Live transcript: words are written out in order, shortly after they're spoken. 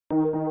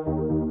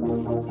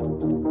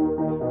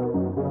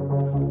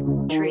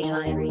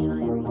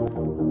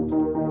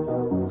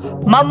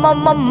Ma ma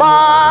ma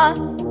ma.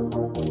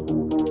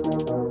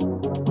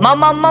 Ma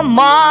ma ma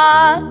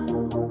ma.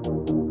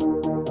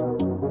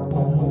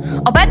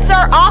 All bets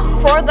are off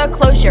for the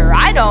closure.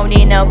 I don't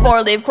need no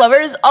 4-leaf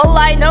clovers. All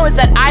I know is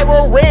that I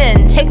will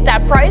win. Take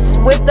that price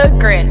with a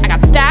grin. I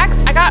got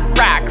stacks, I got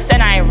racks,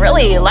 and I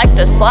really like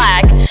to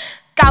slack.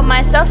 Got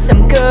myself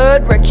some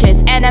good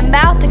riches and a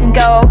mouth that can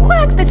go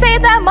quack. They say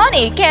that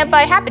money can't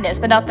buy happiness,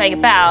 but nothing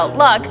about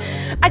luck.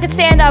 I could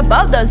stand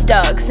above those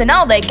ducks, and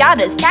all they got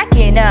is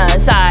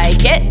tackiness. I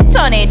get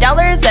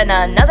 $20 and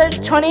another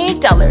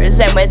 $20,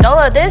 and with all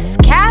of this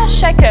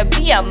cash, I could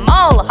be a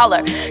mall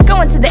hauler.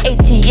 Going to the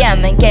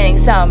ATM and getting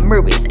some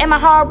rubies. Am I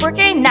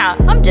hardworking? Nah,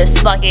 I'm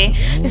just lucky.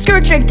 These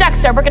Scrooge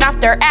McDucks are working off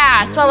their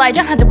ass, while I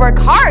don't have to work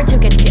hard to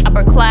get to the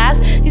upper class.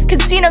 These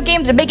casino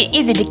games are making it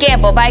easy to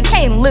gamble, but I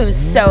can't lose,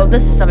 so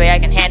this is something I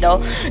can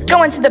handle.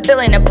 Going to the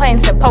billion and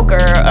playing some poker.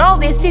 All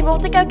these people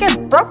think I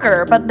get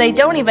broker, but they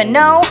don't even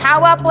know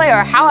how I play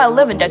or how I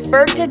live in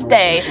Duckburg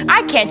today.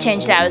 I can't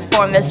change that I was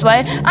born this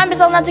way. I'm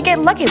just old enough to get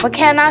lucky, what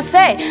can I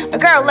say? A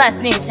girl left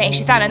me saying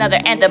she found another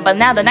anthem, but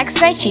now the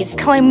next night she's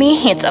calling me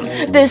handsome.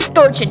 This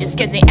fortune just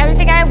gives me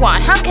everything I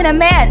want. How can a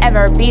man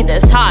ever be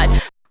this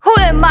hot? Who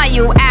am I,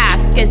 you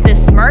ask? Is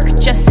this smirk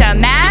just a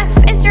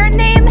mask? Is your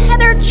name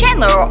Heather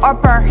Chandler or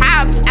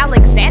perhaps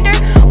Alexander?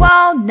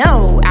 Well,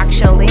 no,